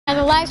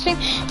live stream.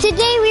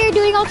 Today we are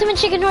doing Ultimate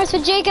Chicken Horse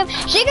with Jacob.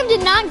 Jacob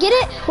did not get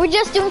it. We're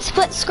just doing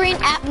split screen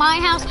at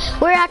my house.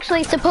 We're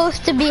actually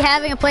supposed to be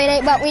having a play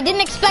date, but we didn't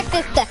expect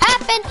this to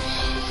happen.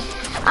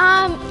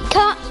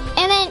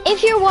 And then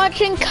if you're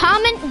watching,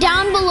 comment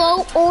down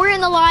below or in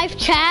the live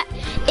chat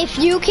if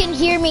you can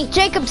hear me.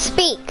 Jacob,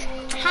 speak.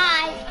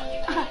 Hi.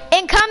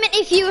 And comment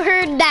if you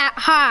heard that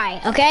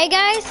hi. Okay,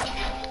 guys?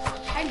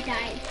 I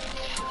died.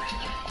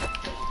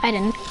 I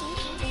didn't.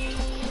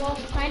 Well,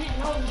 I didn't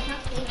know it was happening.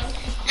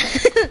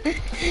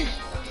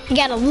 You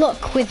gotta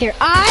look with your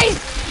eyes.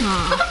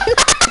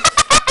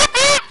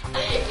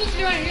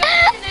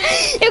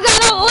 You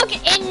gotta look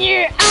in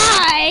your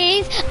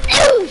eyes.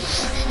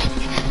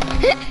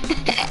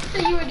 So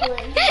you were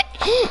doing.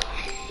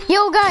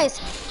 Yo,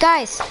 guys,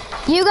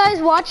 you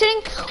guys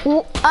watching,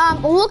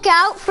 look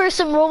out for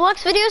some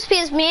Roblox videos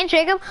because me and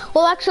Jacob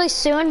will actually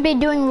soon be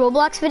doing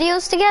Roblox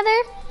videos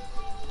together.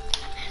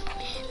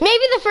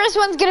 Maybe the first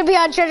one's gonna be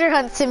on Treasure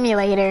Hunt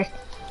Simulator.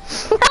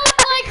 Most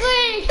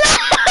likely.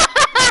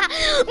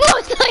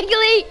 Most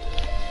likely.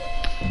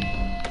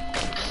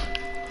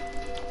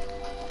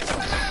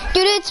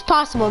 Dude, it's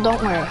possible,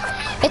 don't worry.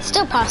 It's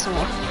still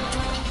possible.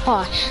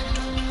 Watch.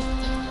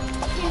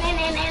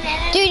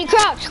 Dude,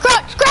 crouch,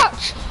 crouch,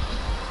 crouch!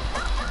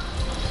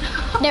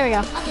 There we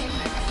go.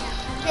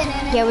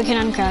 Yeah, we can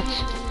uncrouch.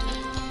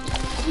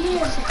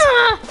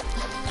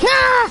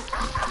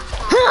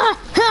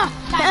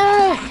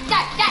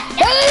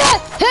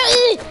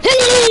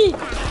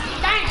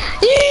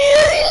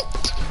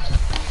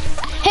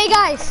 Hey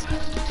guys,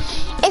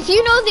 if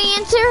you know the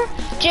answer,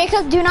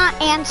 Jacob, do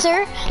not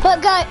answer.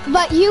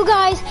 But you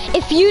guys,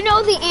 if you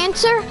know the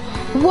answer,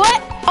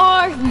 what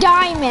are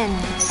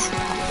diamonds?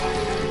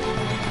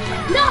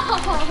 No.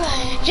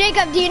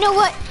 Jacob, do you know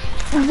what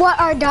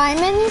are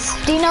diamonds?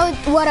 Do you know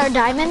what are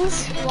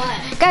diamonds?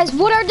 What? Guys,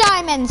 what are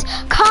diamonds?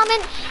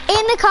 Comment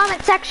in the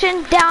comment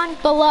section down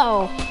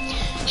below.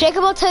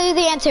 Jacob will tell you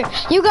the answer.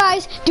 You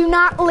guys do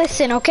not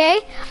listen,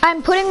 okay?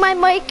 I'm putting my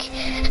mic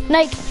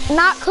like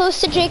not close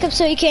to Jacob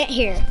so he can't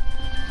hear.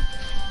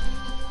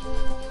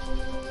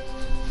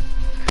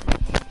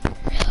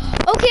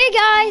 Okay,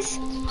 guys.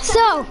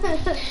 So,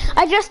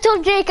 I just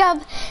told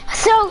Jacob.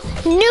 So,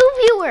 new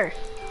viewer,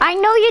 I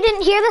know you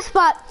didn't hear this,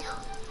 but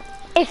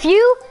if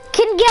you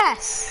can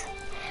guess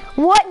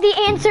what the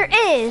answer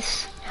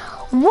is,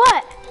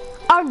 what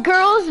are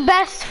girls'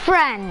 best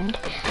friend?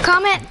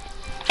 Comment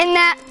in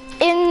that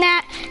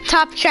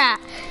top chat.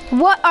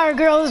 What are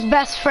girls'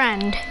 best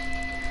friend?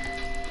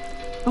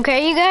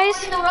 Okay, you guys?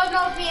 The world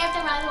knows the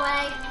answer right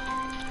away.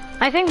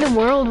 I think the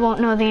world won't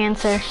know the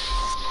answer.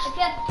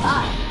 Except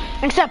us.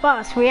 Except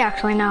us, we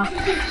actually know.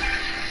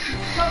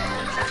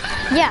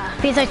 Yeah,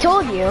 because I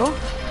told you.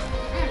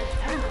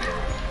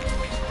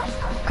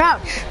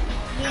 Crouch.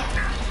 Yeah.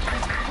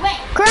 Wait.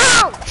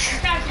 Crouch!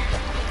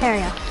 There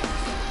we go.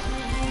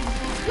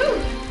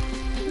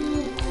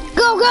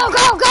 Go, go,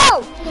 go,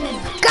 go!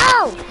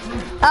 Go!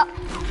 Up.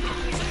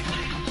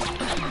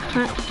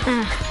 No!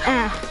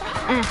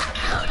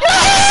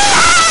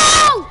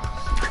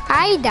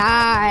 I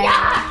died.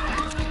 Yeah.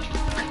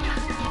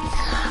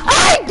 I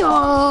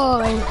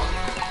died.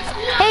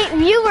 Hey,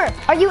 viewer,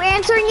 are you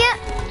answering yet?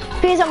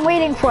 Because I'm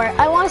waiting for it.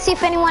 I want to see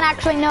if anyone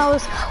actually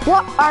knows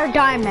what are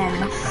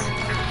diamonds.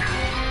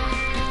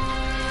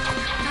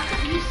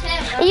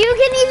 You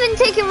can even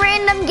take a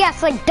random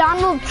guess, like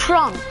Donald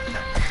Trump.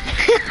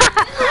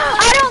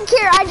 I don't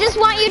care. I just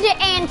want you to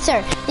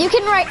answer. You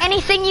can write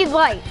anything you'd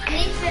like.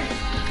 Nathan,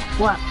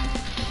 What?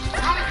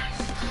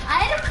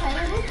 I had a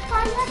president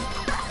project,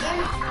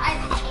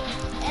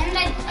 and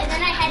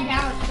then I had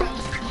Donald Trump.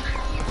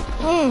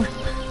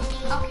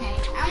 Okay,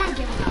 I'm not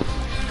giving up.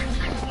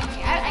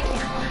 Okay, I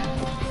can't.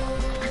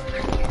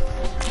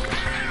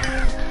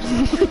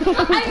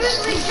 I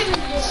really couldn't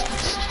do it.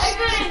 I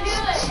couldn't do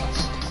it.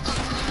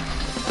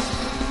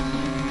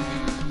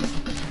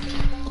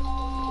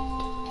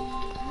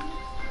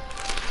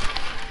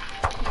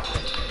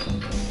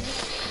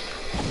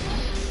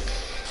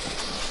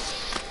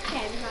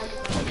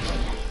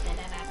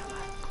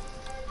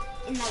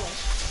 In that way.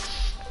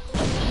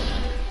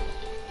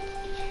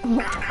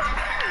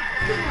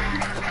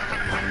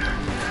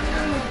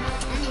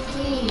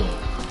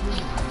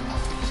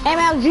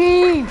 MLG.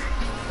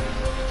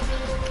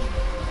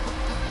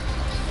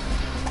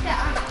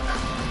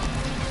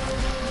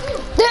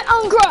 The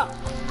uncle.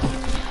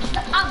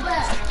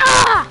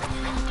 Ah!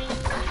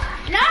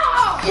 No!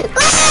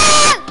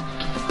 Ah!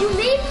 You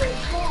made me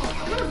fall.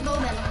 I'm gonna go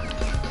then.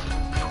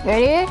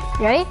 Ready?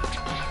 Ready?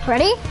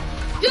 Ready?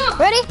 Jump!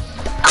 Ready?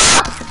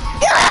 Ah!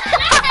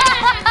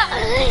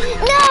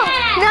 No!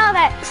 No,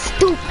 that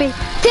stupid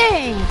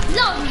thing!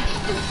 No!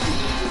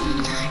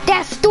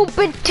 That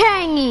stupid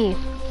tangy!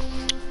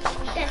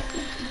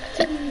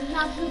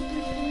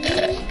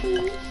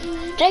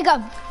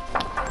 Jacob,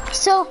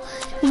 so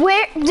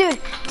where, dude,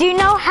 do you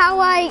know how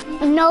I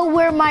know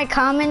where my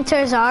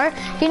commenters are?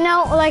 Do you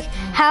know, like,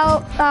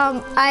 how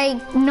I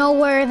know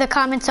where the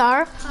comments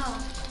are? Oh.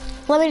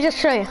 Let me just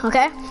show you,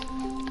 okay?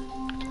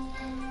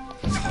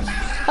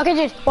 Okay,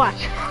 dude,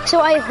 watch.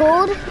 So I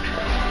hold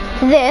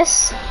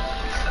this,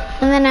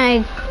 and then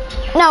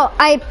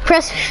I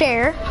press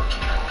share,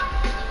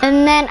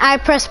 and then I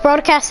press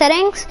broadcast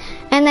settings,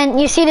 and then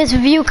you see this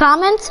view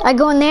comments. I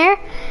go in there,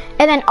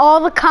 and then all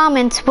the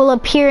comments will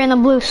appear in the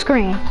blue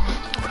screen.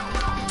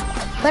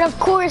 But of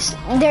course,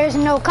 there's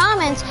no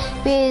comments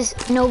because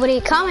nobody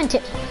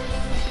commented.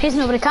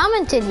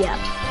 Yet.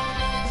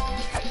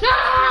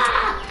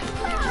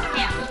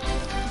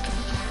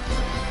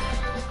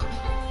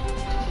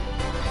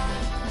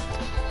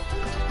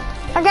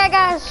 Okay,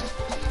 guys.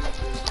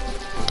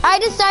 I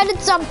decided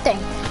something.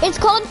 It's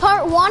called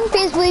part 1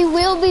 because we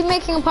will be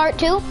making a part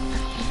 2.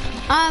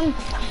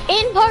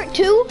 In part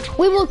 2,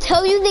 we will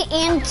tell you the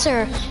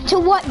answer to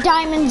what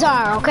diamonds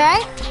are,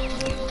 okay?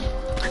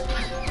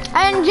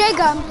 And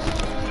Jacob,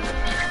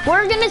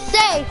 we're gonna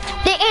say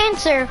the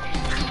answer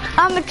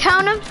on the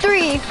count of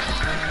 3.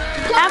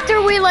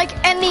 After we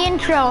end the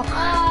intro,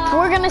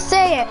 we're gonna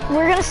say it.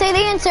 We're gonna say the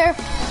answer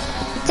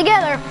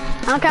together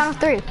on the count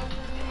of 3.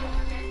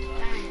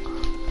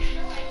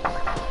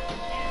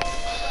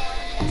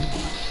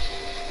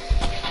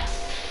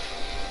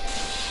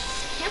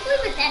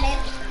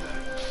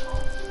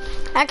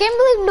 I can't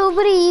believe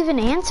nobody even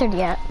answered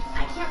yet.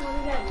 I can't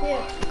believe that too.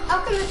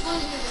 How come this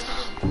one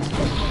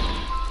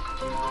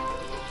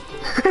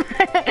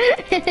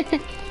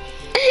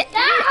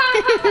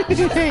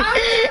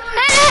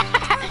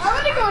I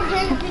want to go and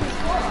play the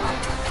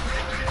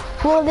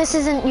PS4. Well, this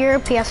isn't your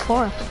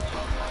PS4.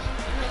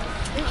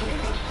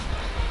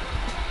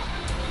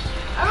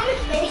 I want to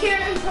stay here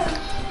until...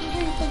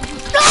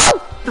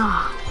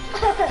 Oh.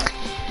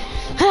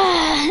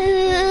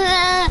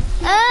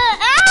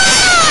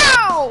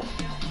 Ow!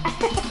 I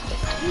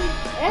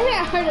think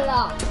I hurt it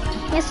all.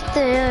 Yes, it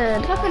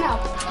did. Toughen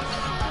up.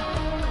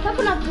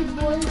 Toughen up, big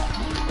boy.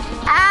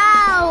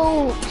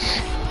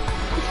 Ouch!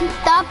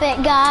 Stop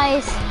it,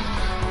 guys.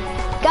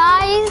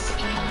 Guys,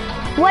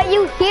 what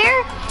you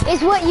hear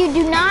is what you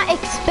do not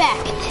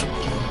expect.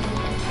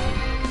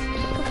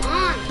 Come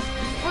on.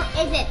 What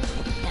is it?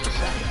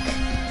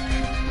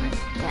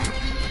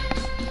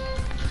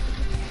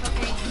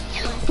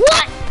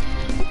 What?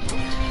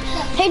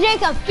 Hey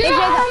Jacob,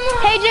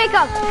 hey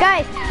Jacob,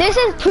 guys, this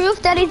is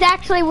proof that he's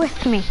actually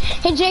with me.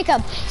 Hey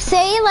Jacob,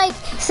 say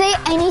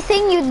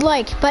anything you'd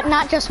like, but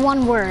not just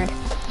one word.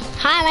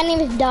 Hi, my name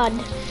is Dud.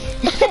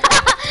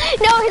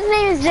 No, his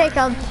name is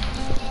Jacob.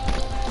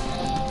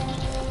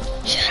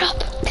 Shut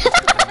up.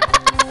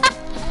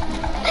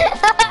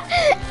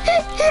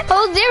 I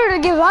was never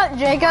to give up,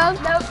 Jacob.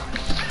 Nope.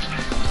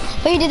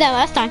 But you did that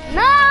last time.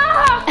 No!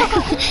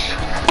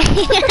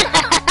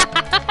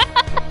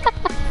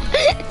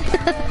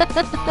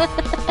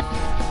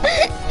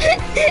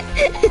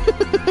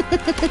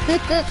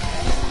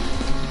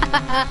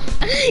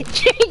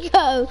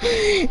 Jacob!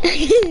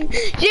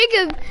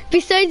 Jacob,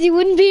 besides you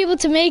wouldn't be able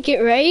to make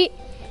it, right?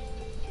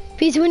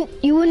 Because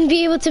you wouldn't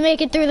be able to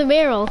make it through the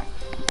barrel.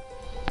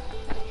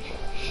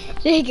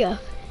 Jacob.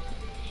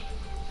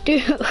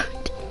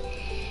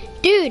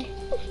 Dude,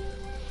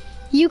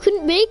 you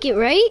couldn't make it,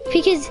 right?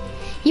 Because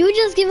you would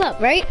just give up,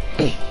 right?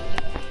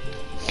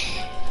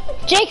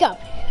 Jacob.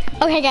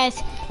 Okay,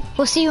 guys,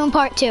 we'll see you in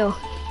part 2.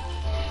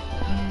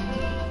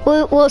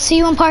 We'll see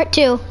you in part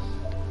 2.